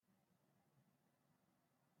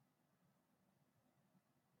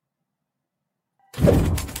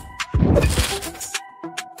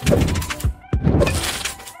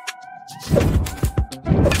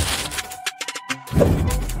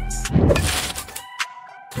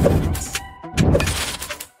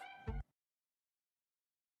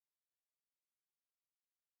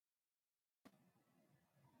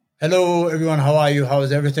Hello, everyone. How are you? How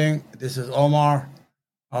is everything? This is Omar.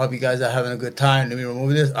 I hope you guys are having a good time. Let me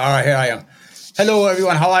remove this. All right, here I am. Hello,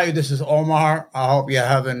 everyone. How are you? This is Omar. I hope you're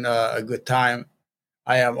having a good time.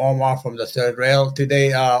 I am Omar from the Third Rail. Today,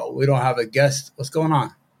 we don't have a guest. What's going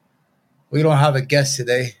on? We don't have a guest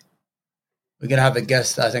today. We're gonna have a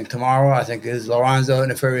guest, I think, tomorrow. I think it's Lorenzo,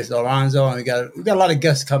 Nefarious Lorenzo, and we got a lot of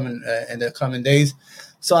guests coming in the coming days.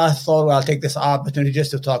 So I thought I'll take this opportunity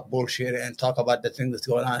just to talk bullshit and talk about the thing that's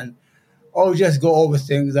going on, or just go over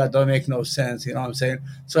things that don't make no sense. You know what I'm saying?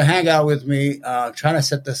 So hang out with me. Trying to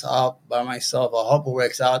set this up by myself. I hope it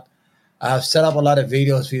works out. I have set up a lot of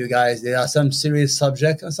videos for you guys. There are some serious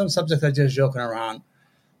subjects, and some subjects are just joking around.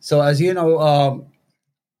 So as you know,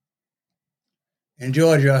 in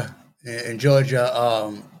Georgia, in Georgia,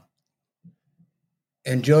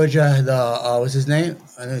 the what's his name?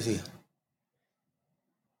 Let me see.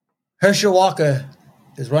 Herschel Walker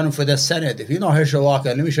is running for the Senate. If you know Herschel Walker,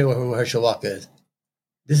 let me show you who Herschel Walker is.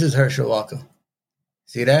 This is Herschel Walker.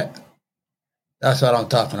 See that? That's what I'm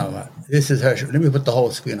talking about. This is Herschel. Let me put the whole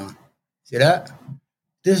screen on. See that?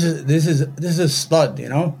 This is stud. You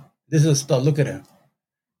know, this is stud. Look at him.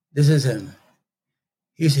 This is him.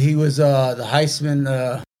 He was the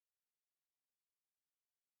Heisman.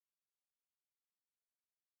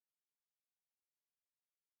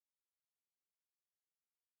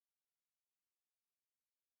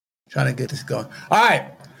 Trying to get this going. All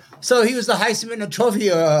right. So he was the Heisman Trophy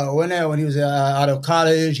winner when he was out of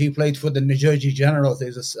college. He played for the New Jersey Generals. There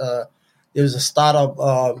was a startup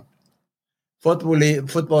football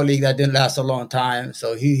league that didn't last a long time.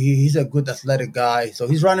 So he's a good athletic guy. So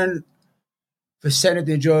he's running for Senate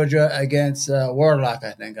in Georgia against Warlock,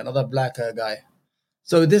 I think, another black guy.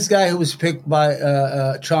 So this guy who was picked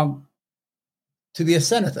by Trump to be a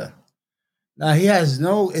senator. Now, he has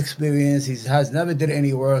no experience. He has never did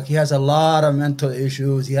any work. He has a lot of mental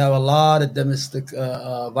issues. He has a lot of domestic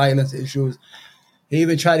violence issues. He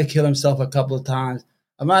even tried to kill himself a couple of times.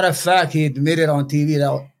 A matter of fact, he admitted on TV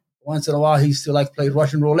that once in a while he used to play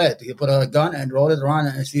Russian roulette. He put a gun and roll it around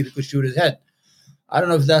and see if he could shoot his head. I don't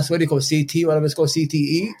know if that's what they call CT, whatever it's called,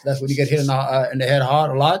 CTE. That's when you get hit in the head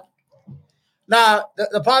hard a lot. Now,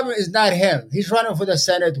 the problem is not him. He's running for the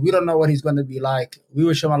Senate. We don't know what he's going to be like. We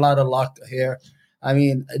wish him a lot of luck here. I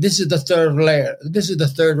mean, this is the third layer. This is the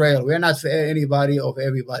third rail. We're not for anybody or for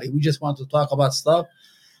everybody. We just want to talk about stuff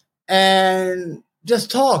and just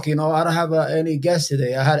talk. You know, I don't have any guests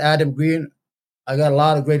today. I had Adam Green. I got a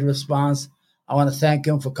lot of great response. I want to thank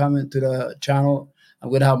him for coming to the channel. I'm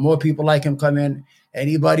going to have more people like him come in.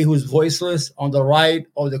 Anybody who's voiceless on the right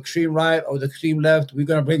or the extreme right or the extreme left, we're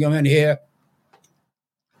going to bring them in here.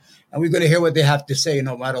 And we're going to hear what they have to say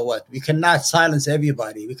no matter what. We cannot silence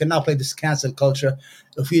everybody. We cannot play this cancel culture.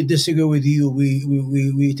 If we disagree with you,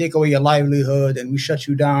 we take away your livelihood and we shut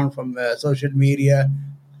you down from social media.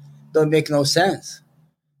 Don't make no sense.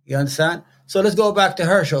 You understand? So let's go back to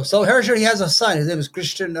Herschel. So Herschel, he has a son. His name is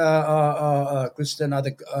Christian, Herschel.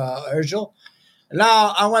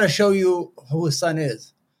 Now I want to show you who his son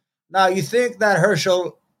is. Now you think that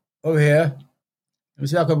Herschel over here. Let me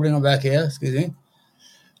see if I can bring him back here. Excuse me.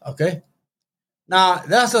 Okay. Now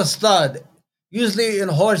that's a stud. Usually in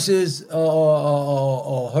horses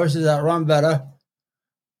or horses that run better,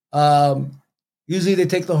 usually they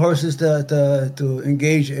take the horses to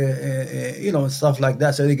engage, and stuff like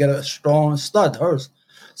that, so they get a strong stud horse.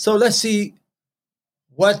 So let's see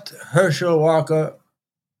what Herschel Walker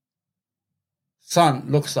son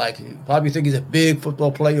looks like. You probably think he's a big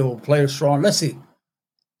football player who plays strong. Let's see. As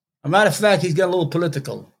a matter of fact, he's getting a little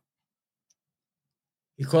political.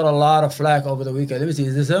 He caught a lot of flack over the weekend. Let me see,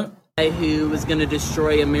 is this him? Who was going to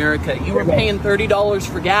destroy America. You were paying $30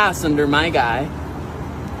 for gas under my guy.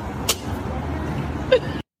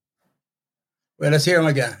 Well, let's hear him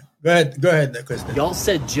again. Go ahead, Kristen. Y'all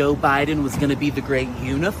said Joe Biden was going to be the great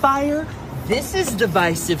unifier. This is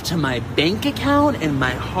divisive to my bank account and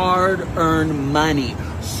my hard-earned money.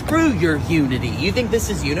 Screw your unity. You think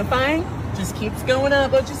this is unifying? Just keeps going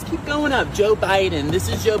up. Oh, just keep going up. Joe Biden. This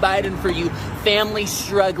is Joe Biden for you families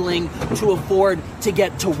struggling to afford to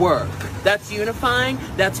get to work. That's unifying.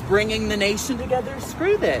 That's bringing the nation together.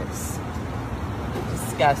 Screw this.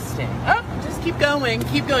 Disgusting. Oh, just keep going.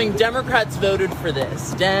 Keep going. Democrats voted for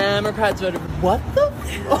this. Democrats voted for... What the...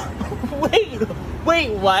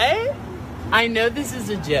 Wait, what? I know this is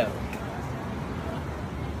a joke.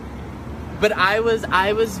 But I was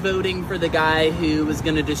voting for the guy who was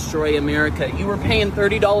going to destroy America. You were paying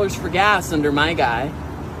 $30 for gas under my guy.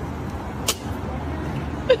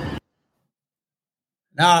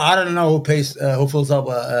 Now I don't know who fills up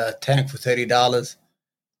a tank for $30.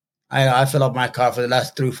 I fill up my car for the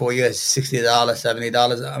last 3 4 years, $60,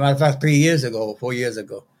 $70. As a matter of fact, 3 years ago, 4 years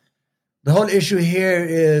ago. The whole issue here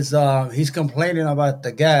is he's complaining about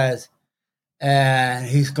the gas, and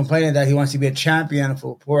he's complaining that he wants to be a champion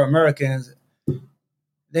for poor Americans.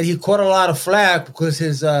 Then he caught a lot of flack because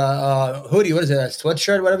his hoodie, what is it, a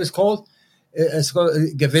sweatshirt, whatever it's called? It's called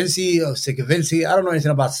Gavinci or Gavinci. I don't know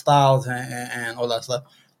anything about styles and all that stuff.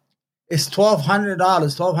 It's $1,200,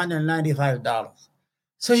 $1,295.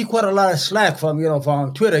 So he caught a lot of slack from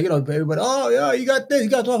Twitter. Everybody, oh yeah, you got this, you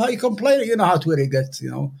got 12. How you complaining? You know how Twitter gets.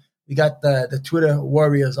 You got the Twitter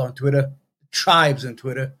warriors on Twitter, tribes on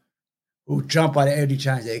Twitter, who jump at every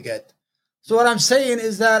chance they get. So what I'm saying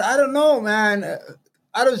is that I don't know, man.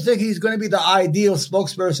 I don't think he's going to be the ideal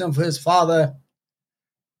spokesperson for his father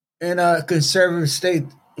in a conservative state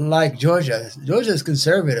like Georgia. Georgia is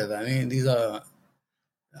conservative. I mean, this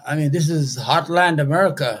is heartland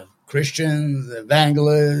America. Christians,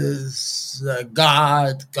 evangelists,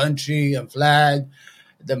 God, country, and flag,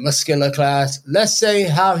 the muscular class. Let's say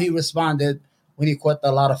how he responded when he caught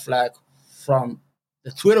a lot of flack from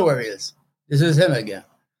the Twitter warriors. This is him again.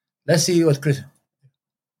 Let's see what Chris.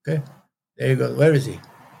 Okay, there you go. Where is he?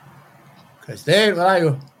 Chris, there. Where are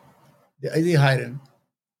you? Is he hiding?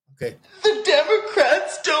 Okay. The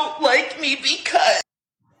Democrats don't like me because.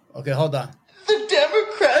 Okay, hold on. The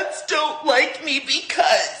Democrats don't like me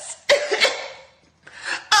because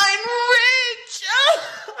I'm rich.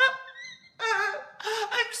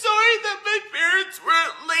 I'm sorry that my parents were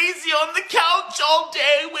lazy on the couch all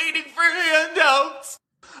day waiting for handouts.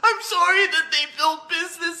 I'm sorry that they built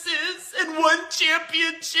businesses and won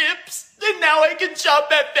championships, and now I can shop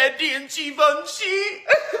at Fendi and Givenchy.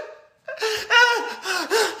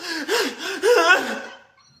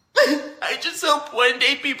 I just hope one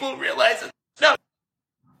day people realize it.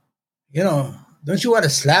 No. Don't you want to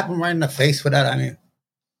slap him right in the face for that? I mean,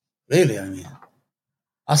 really,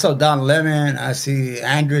 I saw Don Lemon, I see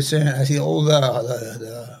Anderson, I see all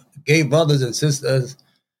the gay brothers and sisters.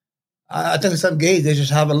 I think some gays, they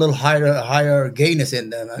just have a little higher gayness in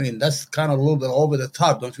them. I mean, that's kind of a little bit over the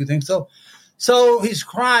top, don't you think so? So he's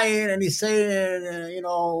crying and he's saying,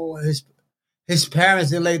 his parents,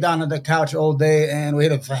 they lay down on the couch all day and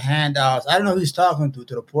waited for handouts. I don't know who he's talking to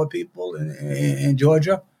the poor people in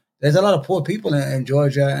Georgia. There's a lot of poor people in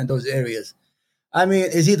Georgia and those areas. I mean,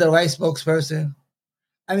 is he the right spokesperson?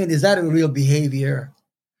 I mean, is that a real behavior?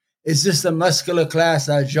 Is this the muscular class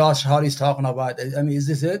that Josh Hardy's talking about? I mean, is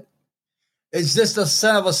this it? Is this the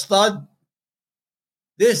son of a stud?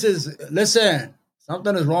 Listen,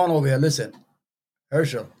 something is wrong over here. Listen,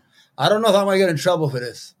 Herschel, I don't know if I'm going to get in trouble for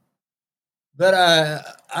this, but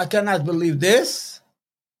I cannot believe this.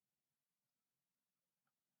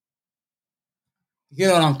 You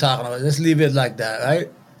know what I'm talking about. Let's leave it like that, right?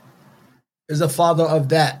 Is the father of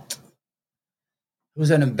that. It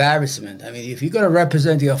was an embarrassment. I mean, if you're going to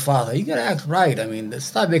represent your father, you got to act right. I mean,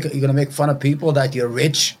 you're going to make fun of people that you're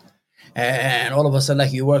rich and all of a sudden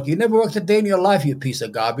like you work. You never worked a day in your life, you piece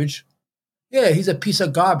of garbage. Yeah, he's a piece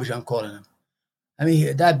of garbage, I'm calling him. I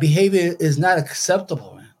mean, that behavior is not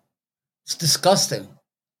acceptable, man. It's disgusting.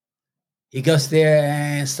 He goes there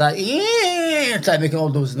and start making all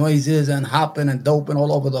those noises and hopping and doping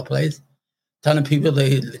all over the place, telling people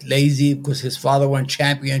they're lazy because his father won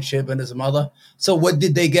championship and his mother. So what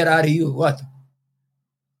did they get out of you? What?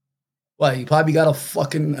 You probably got a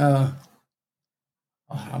fucking... I'm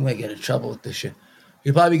going to get in trouble with this shit.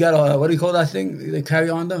 You probably got a... What do you call that thing they carry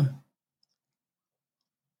on them?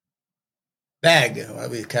 Bag.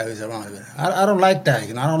 Whatever he carries around. I don't like that.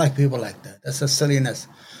 I don't like people like that. That's a silliness.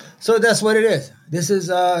 So that's what it is. This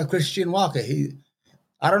is Christian Walker.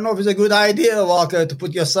 I don't know if it's a good idea, Walker, to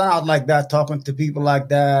put your son out like that, talking to people like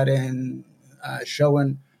that and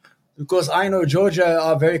showing, because I know Georgia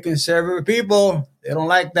are very conservative people. They don't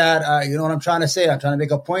like that. You know what I'm trying to say? I'm trying to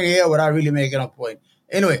make a point here without really making a point.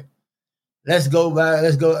 Anyway, let's go back.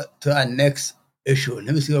 Let's go to our next issue.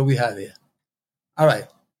 Let me see what we have here. All right.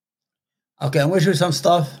 Okay, I'm going to show you some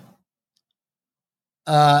stuff.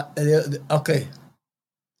 Okay.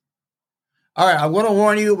 All right, I'm going to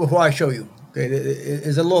warn you before I show you. Okay,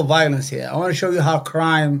 there's a little violence here. I want to show you how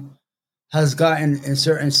crime has gotten in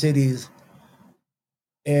certain cities,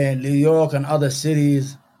 in New York and other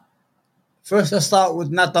cities. First, let's start with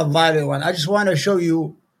not the violent one. I just want to show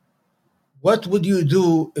you what would you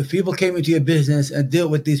do if people came into your business and did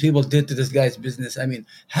what these people did to this guy's business. I mean,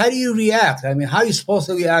 how do you react? I mean, how are you supposed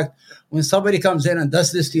to react when somebody comes in and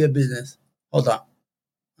does this to your business? Hold on.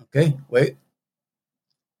 Okay, wait.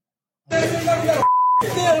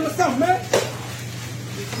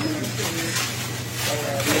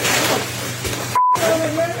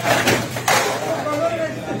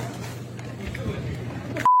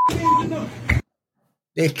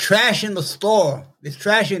 They're trashing the store.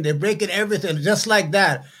 They're breaking everything just like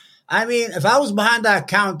that. I mean, if I was behind that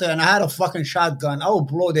counter and I had a fucking shotgun, I would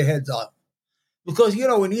blow their heads off. Because,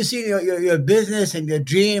 when you see your business and your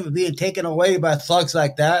dream being taken away by thugs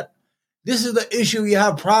like that, this is the issue you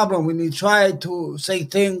have problem when you try to say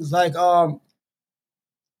things like, I'm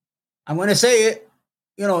going to say it,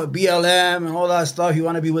 BLM and all that stuff. You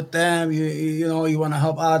want to be with them, you want to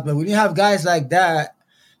help out. But when you have guys like that,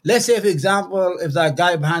 let's say, for example, if that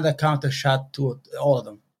guy behind the counter shot all of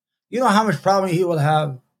them, you know how much problem he will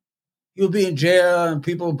have? He'll be in jail and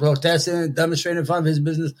people protesting, demonstrating in front of his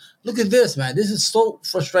business. Look at this, man. This is so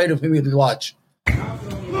frustrating for me to watch.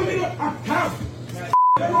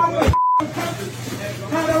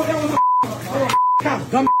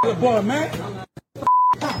 Come boy, man.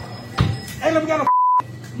 Hey, let me got a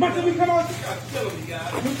much of me come on.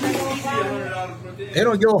 They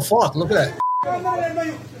don't give a fuck. Look at that.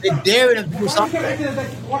 They daring him to do something.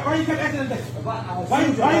 Why you kept acting today? Why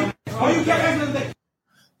you kept acting today?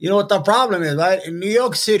 You know what the problem is, right? In New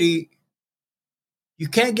York City, you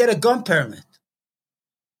can't get a gun permit.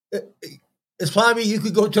 It's probably you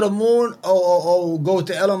could go to the moon or go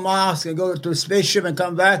to Elon Musk and go to a spaceship and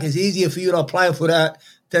come back. It's easier for you to apply for that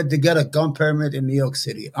than to get a gun permit in New York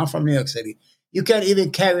City. I'm from New York City. You can't even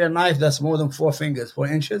carry a knife that's more than 4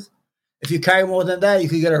 inches. If you carry more than that, you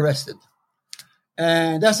could get arrested.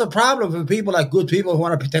 And that's a problem for people like good people who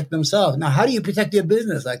want to protect themselves. Now, how do you protect your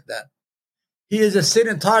business like that? He is a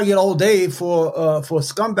sitting target all day for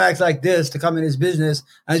scumbags like this to come in his business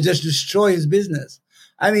and just destroy his business.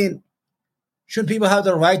 I mean, shouldn't people have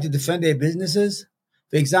the right to defend their businesses?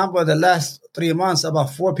 For example, the last 3 months,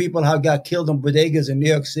 about 4 people have got killed in bodegas in New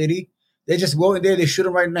York City. They just go in there, they shoot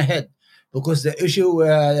them right in the head. Because the issue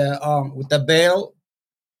with the bail,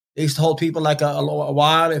 they used to hold people like a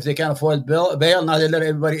while if they can't afford bail. Now they let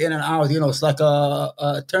everybody in and out. It's like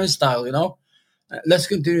a turnstile, Let's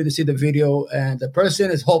continue to see the video. And the person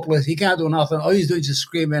is hopeless. He can't do nothing. All he's doing is just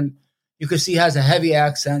screaming. You can see he has a heavy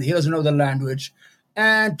accent. He doesn't know the language.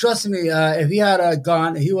 And trust me, if he had a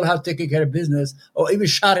gun, he would have taken care of business or even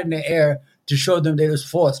shot in the air to show them there was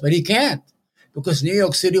force. But he can't because New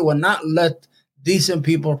York City will not let decent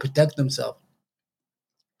people protect themselves.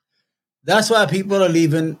 That's why people are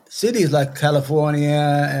leaving cities like California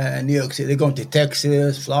and New York City. They're going to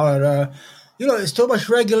Texas, Florida. It's too much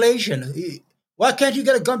regulation. Why can't you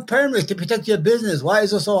get a gun permit to protect your business? Why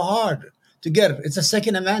is it so hard to get it? It's a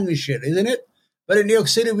Second Amendment shit, isn't it? But in New York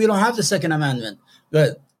City, we don't have the Second Amendment. Go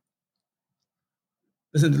ahead.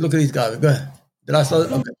 Listen, look at these guys. Go ahead. Did I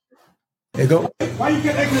start? Okay. There you go. Why you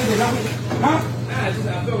kept acting like this? Huh? I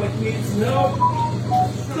feel like you need to know.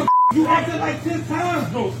 You acted like 10 times,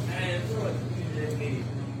 bro.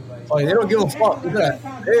 Oh, they don't give a fuck. Look at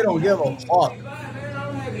that. They don't give a fuck.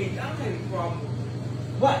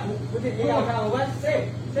 What? What did you say?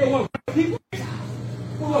 Say what? People?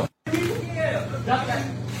 What? People? Yeah.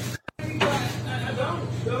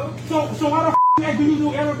 So why the f*** do you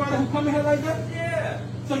do everybody who come in here like that? Yeah.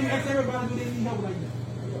 So you ask everybody do they need help like that?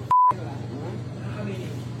 I mean,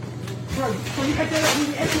 bro, so you ask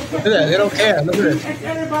everybody. Look at that. They don't care. Look at this. You ask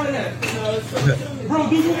everybody that. Bro,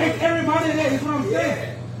 do you ask everybody that? That's what I'm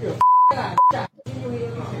saying.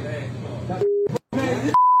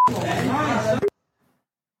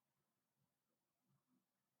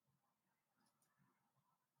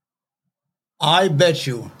 I bet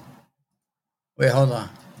you. Wait, hold on.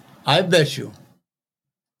 I bet you.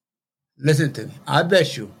 Listen to me. I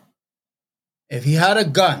bet you. If he had a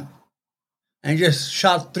gun and just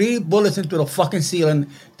shot 3 bullets into the fucking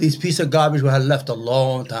ceiling, these piece of garbage would have left a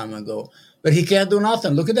long time ago. But he can't do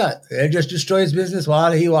nothing. Look at that. They just destroy his business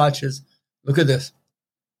while he watches. Look at this.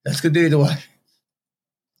 Let's continue to watch.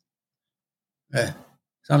 Yeah.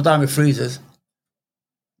 Sometimes it freezes.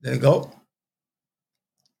 There you go.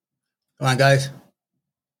 Come on, guys.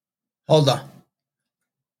 Hold on.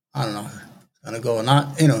 I don't know. It's going to go or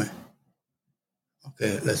not. Anyway.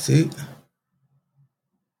 Okay, let's see.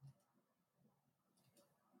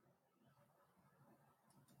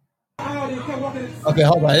 Okay,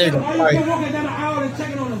 hold on. There you go. Why you kept walking down the aisle and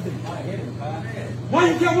checking on them?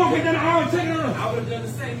 Why you kept walking down the aisle and checking on them? I would have done the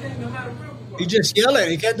same thing no matter where. He just yelling.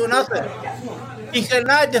 He can't do nothing. He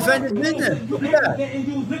cannot defend his business. Look at that. And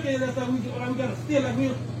you look at us like we got to steal, like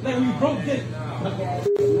we broke this.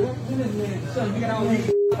 Son, we got all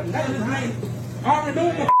these. I already know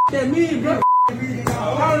what that means, bro. I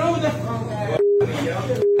already know what that.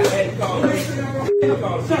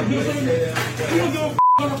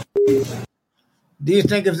 Do you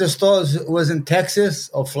think if the store was in Texas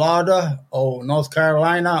or Florida or North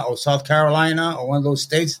Carolina or South Carolina or one of those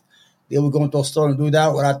states, they would go into a store and do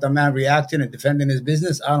that without the man reacting and defending his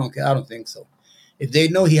business? I don't care. I don't think so. If they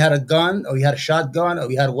know he had a gun or he had a shotgun or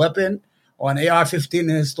he had a weapon or an AR-15 in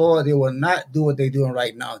his store, they will not do what they're doing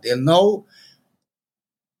right now. They'll know.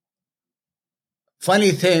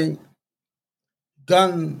 Funny thing,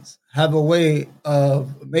 guns have a way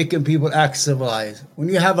of making people act civilized. When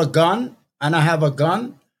you have a gun and I have a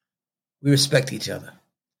gun, we respect each other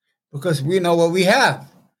because we know what we have.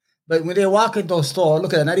 But when they walk into a store,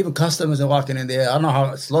 look at that, not even customers are walking in there. I don't know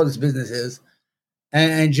how slow this business is.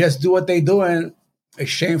 And just do what they're doing is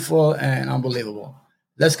shameful and unbelievable.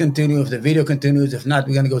 Let's continue. If the video continues, if not,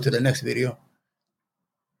 we're going to go to the next video.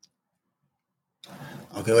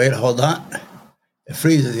 Okay, wait, hold on. It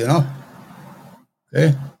freezes, you know?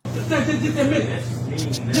 Okay. Just admit it.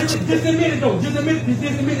 Just admit it, though. Just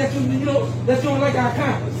admit that you know, that you don't like our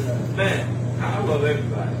kind. Man, I love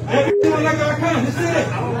everybody. You don't like our kind. Just say it.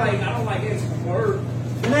 I don't like extra words.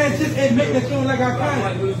 Man, just admit that you don't like our I kind.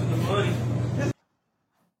 don't like losing the money.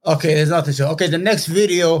 Okay, there's nothing to show. Okay, the next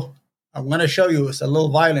video I'm going to show you is a little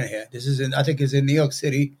violent here. This is I think it's in New York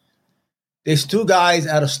City. There's two guys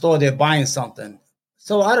at a store. They're buying something.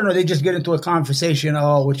 So I don't know. They just get into a conversation.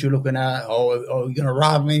 Oh, what you looking at? Oh, you're going to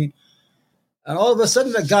rob me? And all of a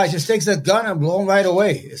sudden, the guy just takes a gun and blows him right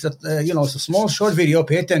away. It's it's a small, short video.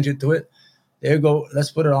 Pay attention to it. There you go.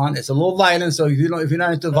 Let's put it on. It's a little violent. So if you're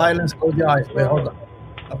not into violence, close your eyes. Wait, hold on.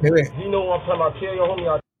 Okay, wait. You know what I'm talking about? Tell your homie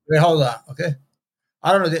out. Wait, hold on. Okay.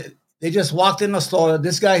 I don't know. They just walked in the store.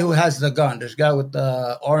 This guy who has the gun, this guy with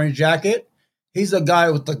the orange jacket, he's the guy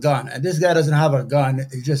with the gun. And this guy doesn't have a gun.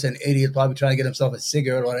 He's just an idiot, probably trying to get himself a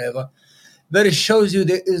cigarette or whatever. But it shows you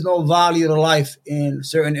there is no value to life in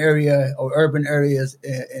certain area or urban areas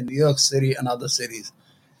in New York City and other cities.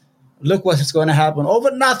 Look what's going to happen. Over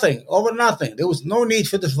nothing. There was no need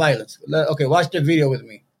for this violence. Okay, watch the video with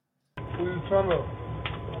me. Who you talking about?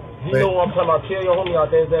 You know what I'm talking about? Tell your homie out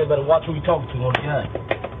there, better watch who you talking to on the guy.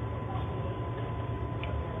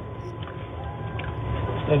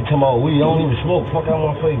 They come out weed. I don't even smoke. Fuck out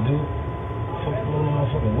my face, dude. Fuck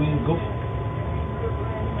motherfucking weed, goof.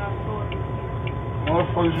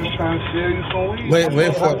 Motherfuckers just trying to sell you some weed.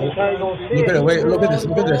 Wait for it. Look at this.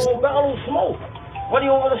 I don't smoke. What do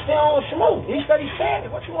you want to stay on smoke? He said he's sad.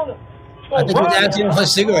 What you want to? I think he's asking for a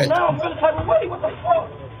cigarette. Now I'm feeling type of way. What the fuck?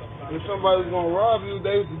 If somebody's gonna rob you,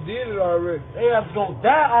 they did it already. They have gonna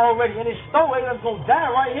die already in this store. They have gonna die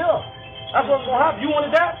right here. That's what's gonna happen. You want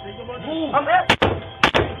to die? I'm at.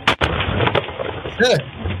 Yeah.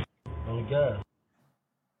 Oh my God.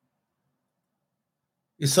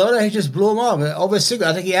 You saw that? He just blew him up over a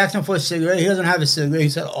cigarette. I think he asked him for a cigarette. He doesn't have a cigarette. He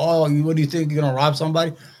said, "Oh, what do you think? You're gonna rob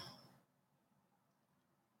somebody?"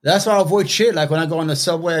 That's why I avoid shit. Like when I go on the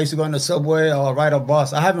subway, I used to go on the subway or ride a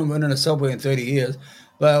bus. I haven't been on the subway in 30 years,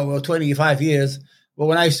 well, 25 years. But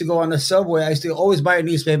when I used to go on the subway, I used to always buy a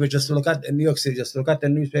newspaper just to look at in New York City, just to look at the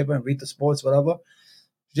newspaper and read the sports, whatever,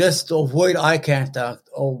 just to avoid eye contact.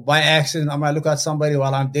 Or by accident, I might look at somebody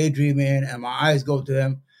while I'm daydreaming and my eyes go to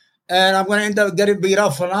him. And I'm going to end up getting beat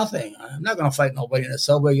up for nothing. I'm not going to fight nobody in the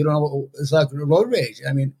subway. You don't know. It's like road rage.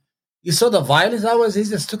 I mean, you saw the violence that was. He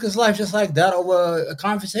just took his life just like that over a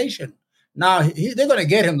conversation. Now, they're going to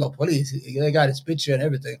get him, the police. They got his picture and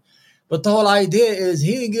everything. But the whole idea is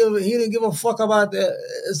he didn't give a fuck about it.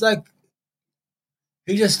 It's like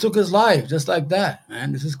he just took his life just like that,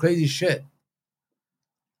 man. This is crazy shit.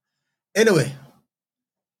 Anyway,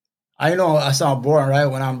 I know I sound boring, right?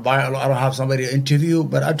 When I don't have somebody to interview,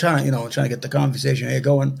 but I'm trying to get the conversation here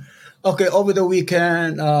going. Okay, over the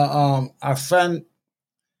weekend, our friend,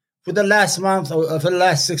 for the last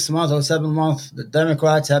 6 months or 7 months, the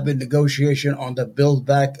Democrats have been negotiating on the Build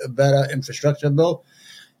Back Better infrastructure bill.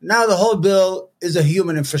 Now the whole bill is a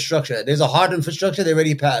human infrastructure. There's a hard infrastructure they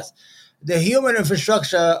already passed. The human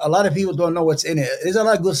infrastructure, a lot of people don't know what's in it. There's a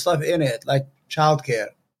lot of good stuff in it, like childcare,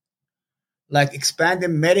 like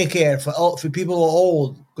expanding Medicare for people who are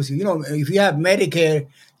old. Because, if you have Medicare,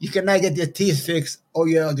 you cannot get your teeth fixed or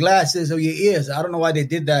your glasses or your ears. I don't know why they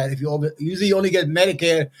did that. Usually you only get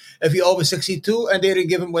Medicare if you're over 62 and they didn't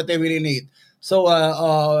give them what they really need. So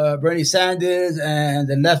Bernie Sanders and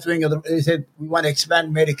the left wing, they said, we want to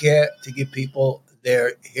expand Medicare to give people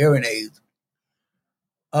their hearing aids.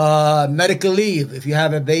 Medical leave. If you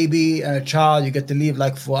have a baby and a child, you get to leave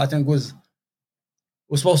like for, I think it was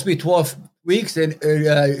supposed to be 12 weeks. And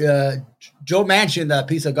Joe Manchin, that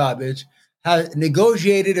piece of garbage, has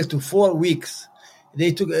negotiated it to 4 weeks.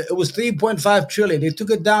 It was $3.5 trillion. They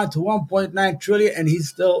took it down to $1.9 trillion, and he's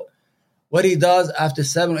still what he does after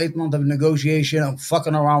 7 or 8 months of negotiation and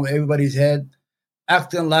fucking around with everybody's head,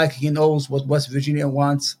 acting like he knows what West Virginia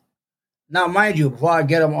wants. Now, mind you, before I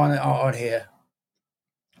get him on here,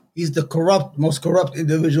 He's the most corrupt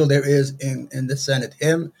individual there is in the Senate.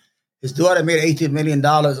 Him, his daughter made $18 million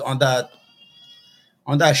on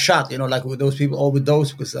that shot, like with those people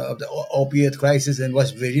overdosed because of the opiate crisis in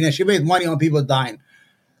West Virginia. She made money on people dying.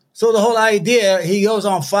 So the whole idea, he goes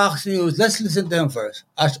on Fox News. Let's listen to him first.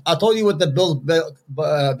 I told you what the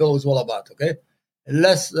bill was all about, okay?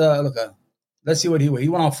 Let's look at him. Let's see what he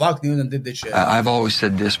went on Fox News and did this shit. I've always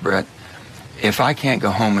said this, Brett. If I can't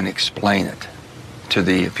go home and explain it to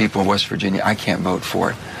the people of West Virginia, I can't vote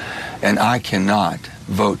for it. And I cannot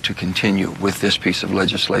vote to continue with this piece of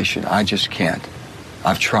legislation. I just can't.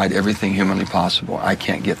 I've tried everything humanly possible. I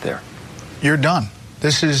can't get there. You're done.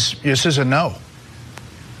 This is a no.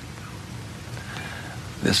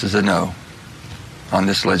 This is a no on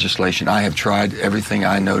this legislation. I have tried everything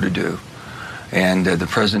I know to do. And the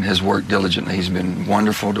president has worked diligently. He's been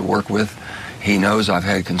wonderful to work with. He knows I've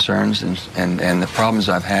had concerns and the problems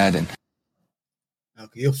I've had. And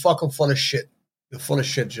okay, you're fucking full of shit. You're full of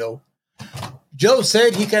shit, Joe. Joe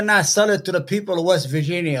said he cannot sell it to the people of West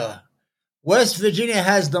Virginia. West Virginia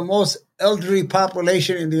has the most elderly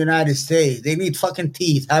population in the United States. They need fucking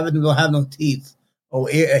teeth. Half of them don't have no teeth or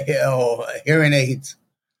hearing aids.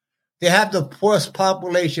 They have the poorest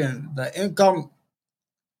population. The income.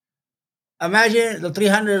 Imagine the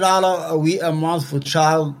 $300 a month for a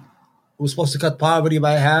child who was supposed to cut poverty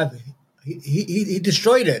by half. He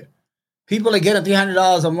destroyed it. People are getting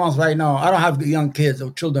 $300 a month right now. I don't have young kids or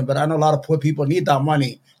children, but I know a lot of poor people need that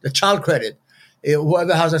money. The child credit.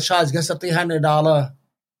 Whoever has a child gets a $300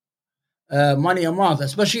 money a month.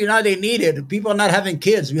 Especially now they need it. People are not having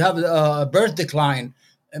kids. We have a birth decline.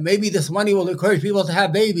 And maybe this money will encourage people to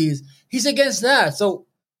have babies. He's against that. So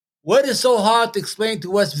what is so hard to explain to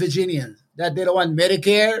West Virginians? That they don't want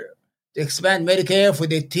Medicare, to expand Medicare for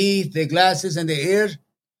their teeth, their glasses, and their ears.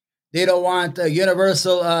 They don't want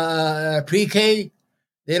universal pre-K.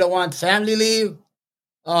 They don't want family leave.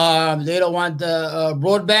 They don't want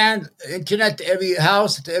broadband, internet to every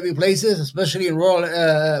house, to every places, especially in rural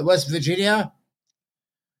West Virginia.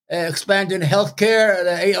 Expanding healthcare,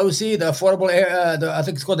 the AOC, the affordable, I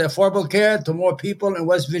think it's called the Affordable Care, to more people in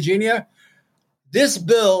West Virginia. This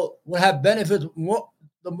bill will have benefits.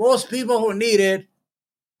 The most people who need it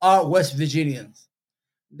are West Virginians.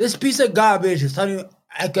 This piece of garbage is telling you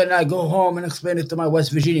I cannot go home and explain it to my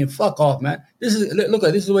West Virginian. Fuck off, man. This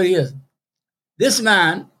is what he is. This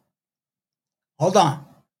man, hold on.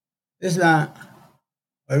 This man,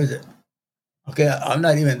 where is it? Okay, I'm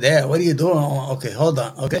not even there. What are you doing? Okay, hold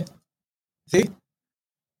on. Okay. See?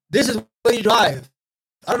 This is what you drive.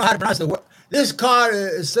 I don't know how to pronounce the word. This car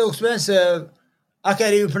is so expensive. I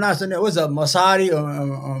can't even pronounce the name. What's it? Masari or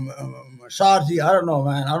Masharti? I don't know,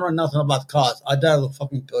 man. I don't know nothing about cars. I drive a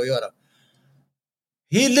fucking Toyota.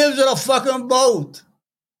 He lives in a fucking boat.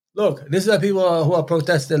 Look, this is the people who are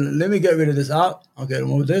protesting. Let me get rid of this out. Okay,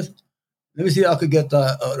 remove this. Let me see if I could get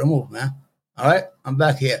the removed, man. All right? I'm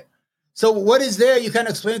back here. So what is there you can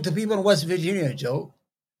explain to people in West Virginia, Joe?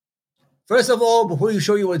 First of all, before you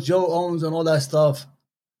show you what Joe owns and all that stuff,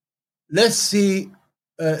 let's see,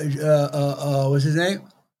 what's his name?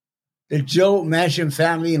 The Joe Manchin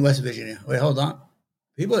family in West Virginia. Wait, hold on.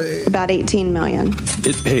 About $18 million.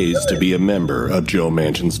 It pays to be a member of Joe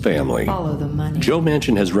Manchin's family. Follow the money. Joe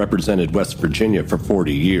Manchin has represented West Virginia for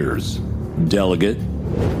 40 years. Delegate,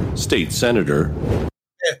 state senator.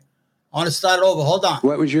 Yeah. I want to start over. Hold on.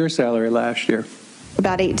 What was your salary last year?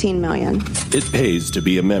 About $18 million. It pays to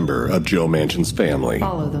be a member of Joe Manchin's family.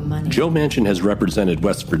 Follow the money. Joe Manchin has represented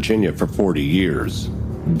West Virginia for 40 years.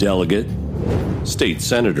 Delegate, state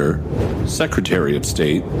senator, secretary of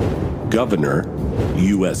state, governor,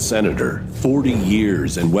 U.S. Senator. 40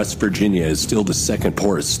 years, and West Virginia is still the second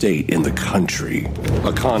poorest state in the country.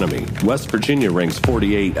 Economy. West Virginia ranks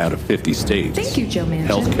 48 out of 50 states. Thank you, Joe Manchin.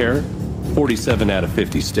 Healthcare. 47 out of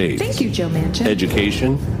 50 states. Thank you, Joe Manchin.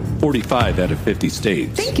 Education. 45 out of 50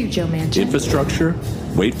 states. Thank you, Joe Manchin. Infrastructure.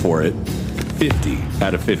 Wait for it. 50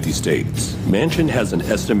 out of 50 states. Manchin has an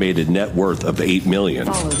estimated net worth of $8 million,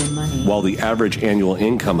 Follow the money. while the average annual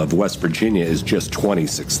income of West Virginia is just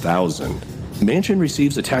 $26,000. Manchin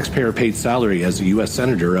receives a taxpayer-paid salary as a U.S.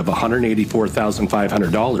 Senator of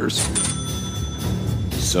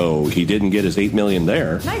 $184,500. So he didn't get his $8 million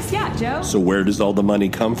there. Nice, yeah, Joe. So where does all the money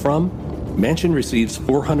come from? Manchin receives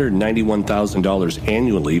 $491,000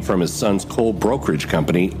 annually from his son's coal brokerage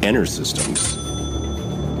company, EnerSystems.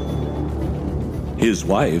 His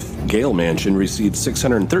wife, Gail Manchin, received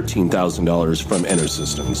 $613,000 from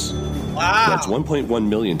EnerSystems. Wow. That's $1.1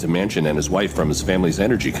 million to Manchin and his wife from his family's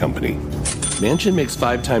energy company. Manchin makes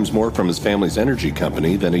 5 times more from his family's energy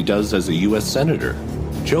company than he does as a U.S. Senator.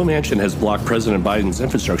 Joe Manchin has blocked President Biden's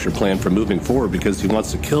infrastructure plan from moving forward because he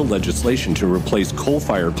wants to kill legislation to replace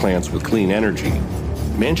coal-fired plants with clean energy.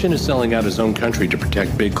 Manchin is selling out his own country to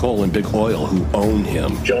protect big coal and big oil who own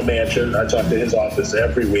him. Joe Manchin, I talk to his office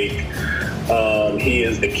every week. He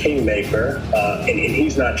is the kingmaker, and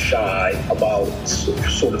he's not shy about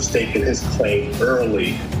sort of staking his claim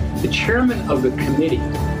early. The chairman of the committee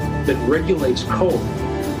that regulates coal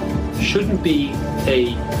shouldn't be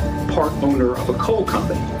a part owner of a coal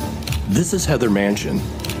company. This is Heather Manchin,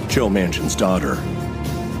 Joe Manchin's daughter.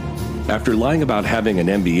 After lying about having an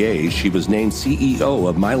MBA, she was named CEO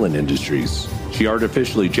of Mylan Industries. She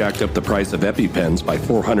artificially jacked up the price of EpiPens by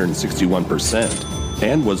 461%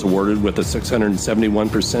 and was awarded with a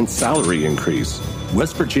 671% salary increase.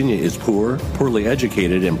 West Virginia is poor, poorly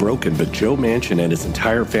educated, and broken, but Joe Manchin and his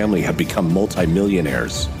entire family have become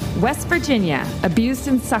multimillionaires. West Virginia, abused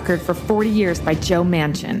and suckered for 40 years by Joe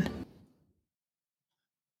Manchin.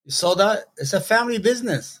 You saw that? It's a family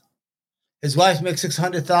business. His wife makes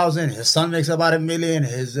 $600,000. His son makes about $1 million.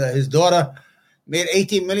 His daughter made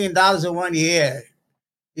 $18 million in 1 year.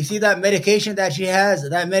 You see that medication that she has?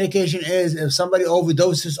 That medication is if somebody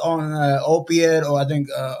overdoses on opiate or I think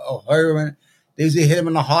or heroin, they usually hit them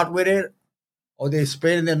in the heart with it, or they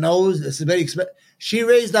spray it in their nose. It's very expensive. She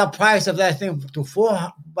raised the price of that thing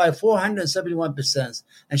by 471%,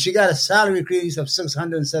 and she got a salary increase of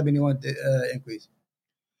 671 increase.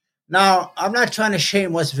 Now, I'm not trying to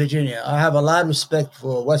shame West Virginia. I have a lot of respect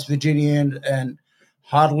for West Virginia and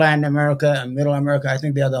Heartland America and Middle America. I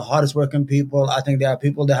think they are the hardest working people. I think they are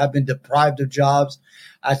people that have been deprived of jobs.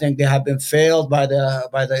 I think they have been failed by the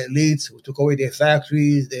elites who took away their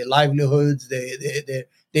factories, their livelihoods, their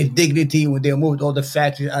dignity when they moved all the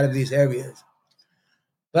factories out of these areas.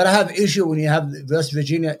 But I have an issue when you have West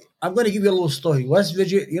Virginia. I'm going to give you a little story. West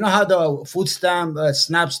Virginia, you know how the food stamp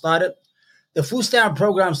SNAP started? The food stamp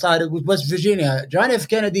program started with West Virginia. John F.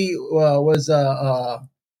 Kennedy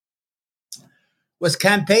was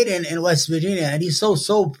campaigning in West Virginia, and he's so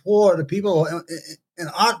poor. The people in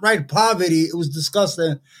outright poverty, it was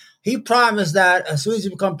disgusting. He promised that as soon as he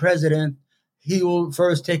becomes president, he will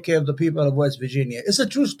first take care of the people of West Virginia. It's a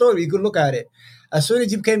true story. You could look at it. As soon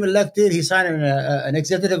as he became elected, he signed an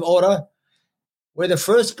executive order where the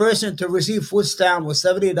first person to receive food stamp with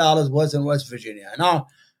 $70 was in West Virginia. Now,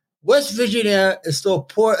 West Virginia is still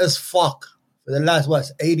poor as fuck for the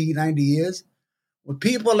last, 80, 90 years. With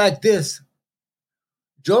people like this,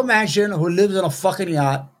 Joe Manchin, who lives in a fucking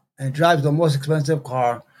yacht and drives the most expensive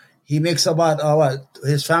car, he makes about,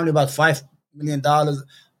 his family about $5 million.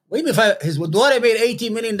 Wait a minute, his daughter made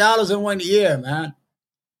 $18 million in 1 year, man.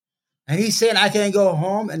 And he's saying, I can go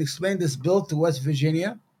home and explain this bill to West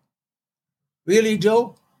Virginia? Really,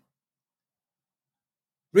 Joe?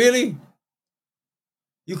 Really?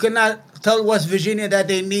 You cannot tell West Virginia that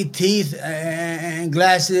they need teeth and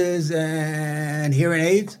glasses and hearing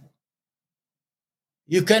aids?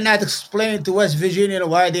 You cannot explain to West Virginia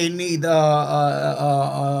why they need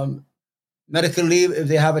medical leave if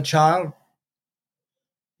they have a child?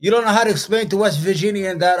 You don't know how to explain to West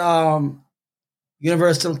Virginia that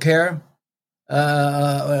universal care,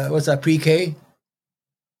 what's that, pre-K?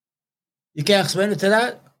 You can't explain it to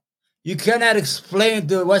that? You cannot explain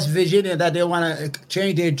to West Virginia that they want to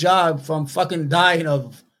change their job from fucking dying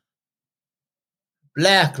of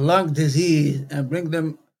black lung disease and bring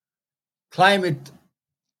them climate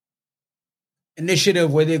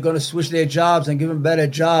initiative where they're going to switch their jobs and give them better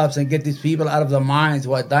jobs and get these people out of their minds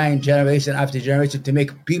who are dying generation after generation to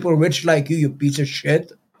make people rich like you piece of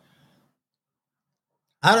shit?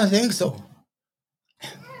 I don't think so.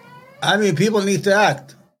 I mean, people need to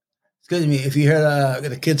act. Excuse me, if you hear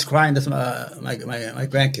the kids crying, that's my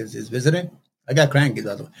grandkids is visiting. I got grandkids,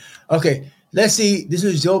 by the way. Okay, let's see. This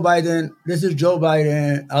is Joe Biden.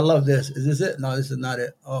 I love this. Is this it? No, this is not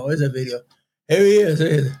it. Oh, here's a video. Here he is.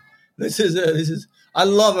 This is. I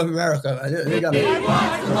love America. They got me. We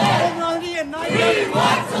want to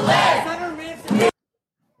live.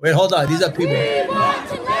 Wait, hold on. These are people. We want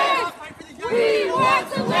to live. We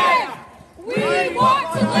want to live. We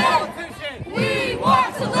want to live. We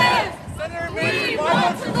want to live. We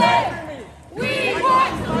want to live. We want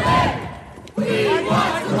to live. We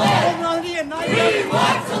want to live. We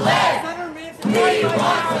want to live. We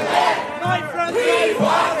want to live. My friends, we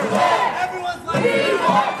want to live. Everyone's like, we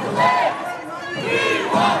want to live. We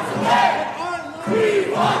want to live.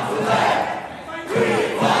 We want to live. We want to live.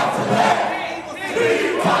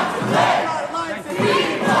 We want to live. We want to live.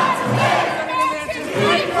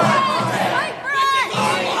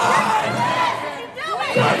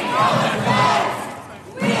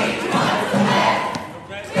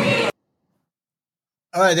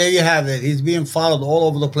 right, there you have it. He's being followed all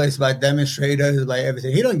over the place by demonstrators, by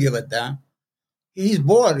everything. He don't give a damn. He's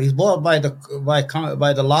bored. He's bored by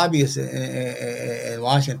the lobbyists in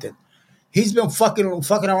Washington. He's been fucking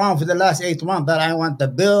around for the last 8 months. That I want the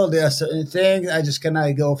bill. There are certain things I just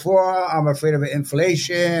cannot go for. I'm afraid of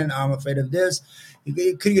inflation. I'm afraid of this.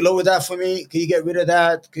 Could you lower that for me? Could you get rid of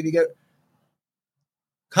that? Could you get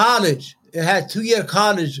college? It had 2-year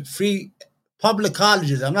college, free public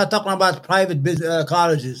colleges. I'm not talking about private business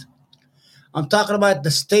colleges. I'm talking about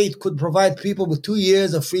the state could provide people with 2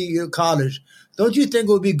 years of free college. Don't you think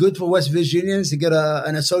it would be good for West Virginians to get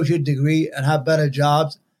an associate degree and have better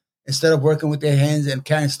jobs instead of working with their hands and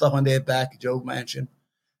carrying stuff on their back, Joe Manchin?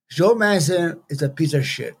 Joe Manchin is a piece of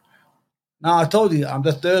shit. Now, I told you, I'm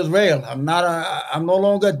the third rail. I'm no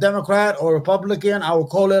longer a Democrat or Republican. I will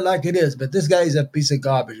call it like it is. But this guy is a piece of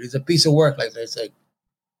garbage. He's a piece of work, like they say.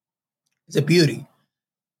 He's a beauty.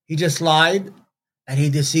 He just lied and he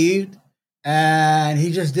deceived and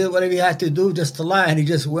he just did whatever he had to do just to lie. And he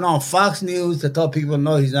just went on Fox News to tell people,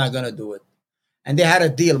 no, he's not going to do it. And they had a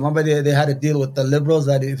deal. Remember, they had a deal with the liberals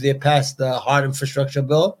that if they passed the hard infrastructure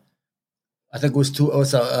bill, I think it was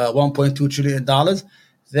 $1.2 trillion,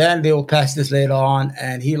 then they will pass this later on.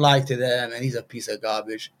 And he lied to them, and he's a piece of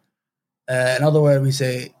garbage. In other words, we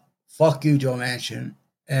say, fuck you, Joe Manchin.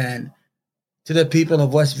 And to the people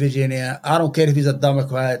of West Virginia, I don't care if he's a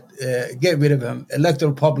Democrat, get rid of him. Elect a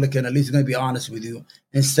Republican, at least he's going to be honest with you,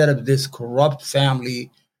 instead of this corrupt family,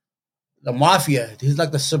 the mafia. He's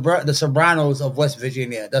like the Sopranos of West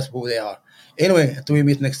Virginia. That's who they are. Anyway, until we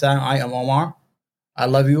meet next time, I am Omar. I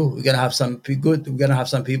love you. We're gonna have some people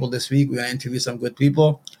this week. We're gonna interview some good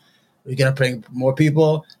people. We're gonna bring more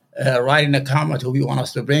people. Write in the comment who you want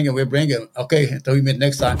us to bring, and we'll bring them. Okay, until we meet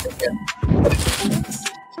next time. Take care.